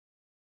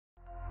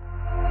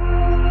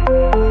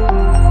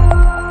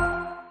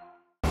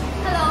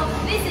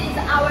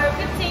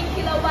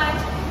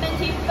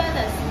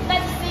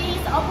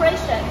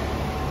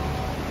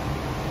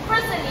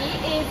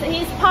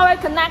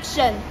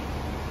connection.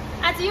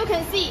 As you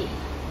can see,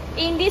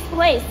 in this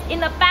place, in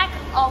the back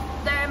of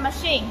the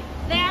machine,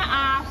 there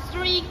are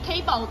 3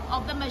 cables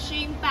of the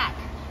machine back,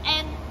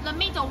 and the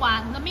middle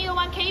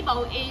one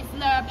cable is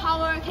the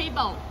power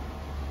cable.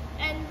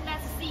 And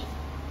let's see,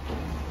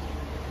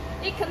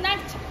 it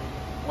connects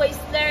with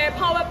the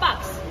power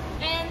box,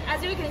 and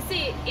as you can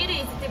see, it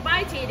is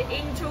divided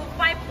into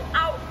 5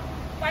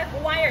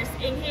 wires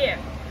in here.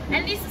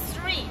 And these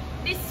three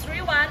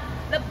one,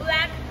 the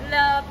black,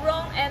 the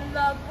brown, and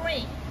the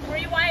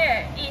green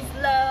wire is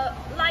the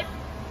light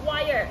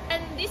wire,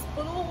 and this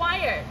blue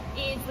wire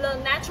is the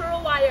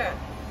natural wire.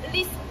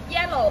 This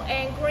yellow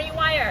and green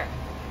wire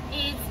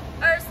is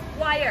earth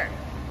wire.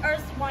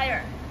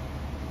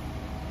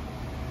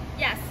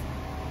 Yes.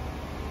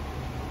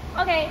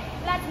 Okay,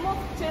 let's move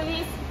to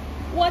this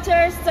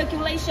water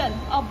circulation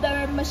of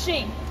the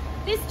machine.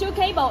 This 2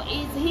 cable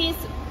is his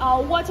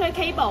water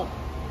cable.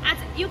 As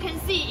you can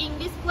see in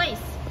this place,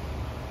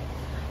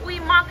 we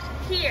marked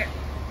here.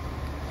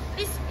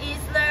 This is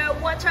the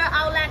water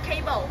outlet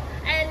cable,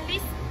 and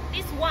this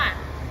one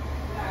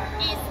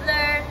is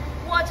the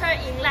water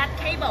inlet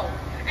cable.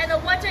 And the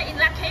water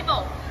inlet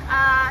cable,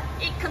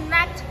 it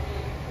connects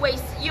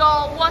with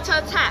your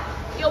water tap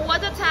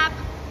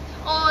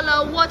or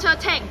the water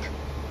tank.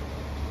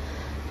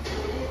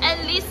 And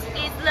this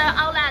is the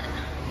outlet.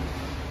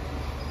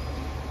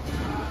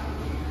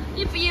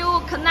 If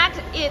you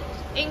connect it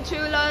into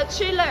the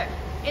chiller,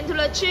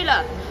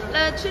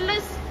 the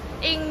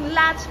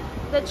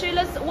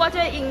chiller's water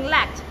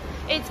inlet,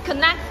 it's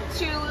connected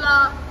to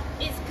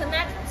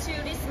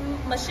this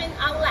machine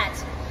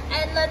outlet,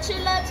 and the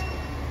chiller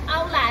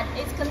outlet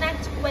is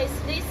connected with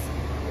this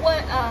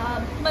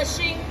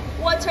machine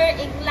water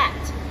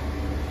inlet.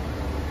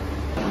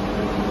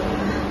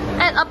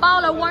 And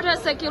about the water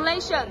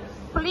circulation,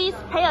 please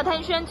pay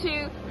attention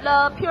to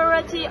the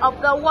purity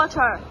of the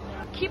water.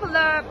 Keep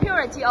the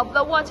purity of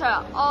the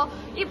water, or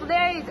if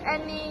there is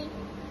any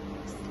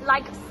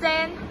like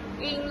sand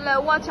in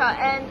the water,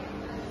 and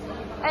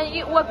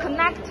it will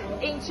connect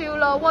into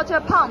the water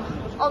pump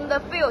on the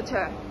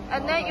filter,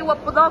 and then it will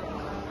block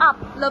up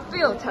the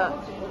filter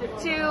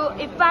to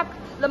affect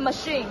the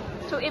machine.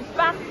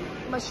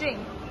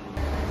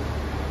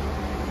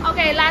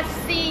 Okay, let's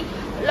see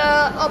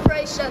the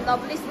operation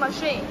of this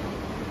machine.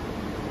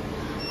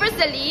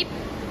 Firstly,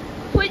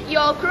 put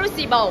your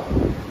crucible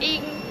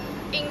in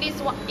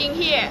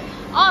here.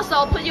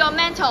 Also, put your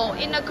mantle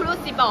in the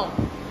crucible.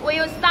 When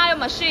you start your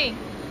machine,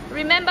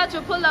 remember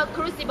to put the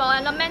crucible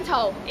and the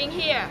mantle in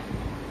here.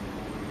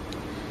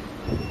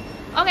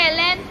 Okay,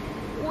 then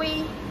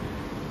we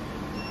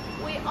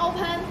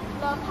open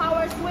the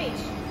power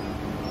switch.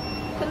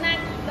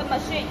 Connect the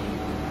machine.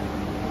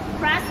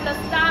 Press the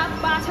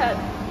start button.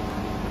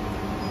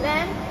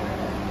 Then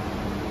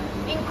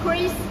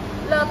increase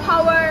the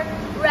power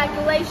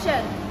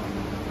regulation.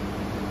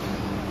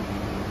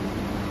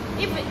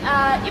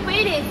 If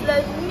it is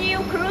the new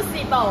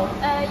crucible,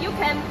 you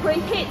can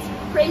preheat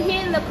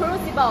the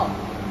crucible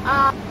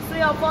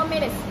 3 or 4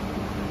 minutes.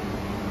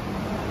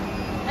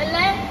 And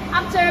then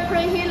after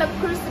preheat the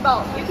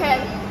crucible, you can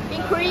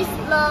increase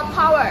the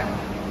power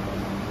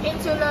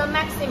into the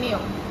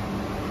maximum,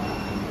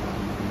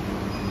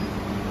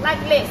 like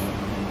this.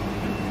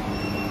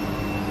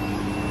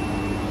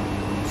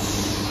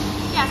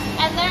 Yes,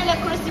 and then the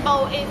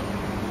crucible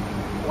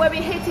will be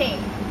heating.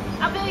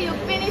 After you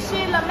finish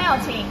the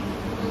melting,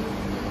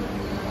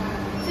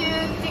 to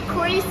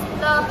decrease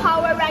the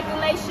power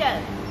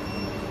regulation,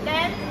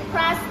 then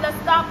press the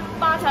stop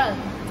button.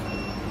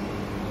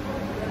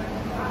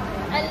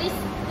 And this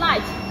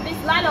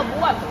light of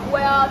work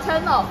will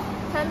turn off.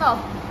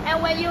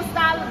 And when you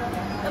start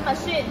the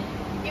machine,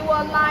 it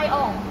will lie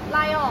on.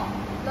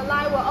 The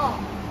light will on.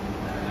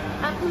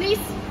 And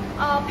please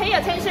pay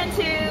attention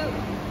to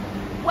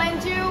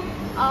when you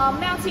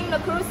melting the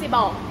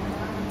crucible.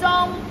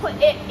 Don't put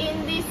it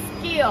in this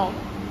scale.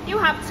 You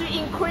have to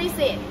increase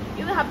it.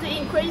 You have to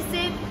increase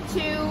it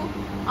to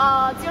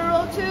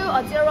 0.2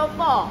 or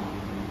 0.4,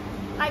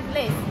 like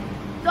this.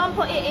 Don't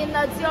put it in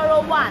the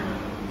 0.1.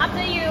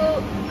 After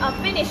you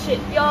finish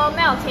your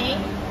melting,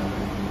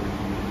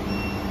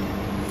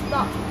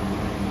 stop.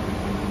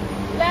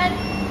 Then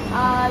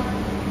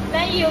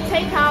you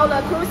take out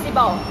the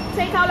crucible.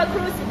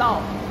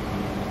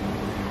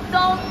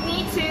 Don't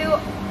need to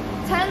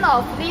turn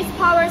off this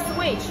power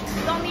switch.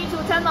 Don't need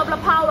to turn off the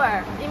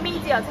power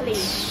immediately.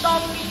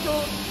 Don't need to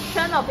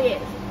turn off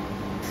it.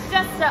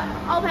 Just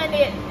open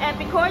it, and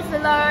because the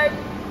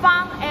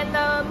fan and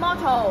the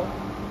motor,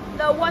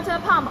 the water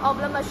pump of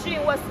the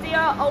machine was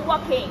still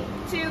working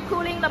to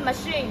cooling the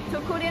machine.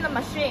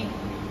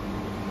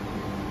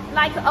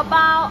 Like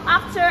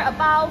after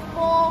about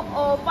 4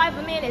 or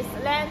 5 minutes,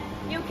 then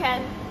you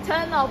can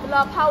turn off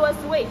the power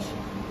switch.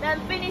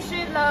 Then finish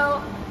the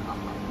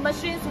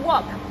machine's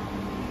work.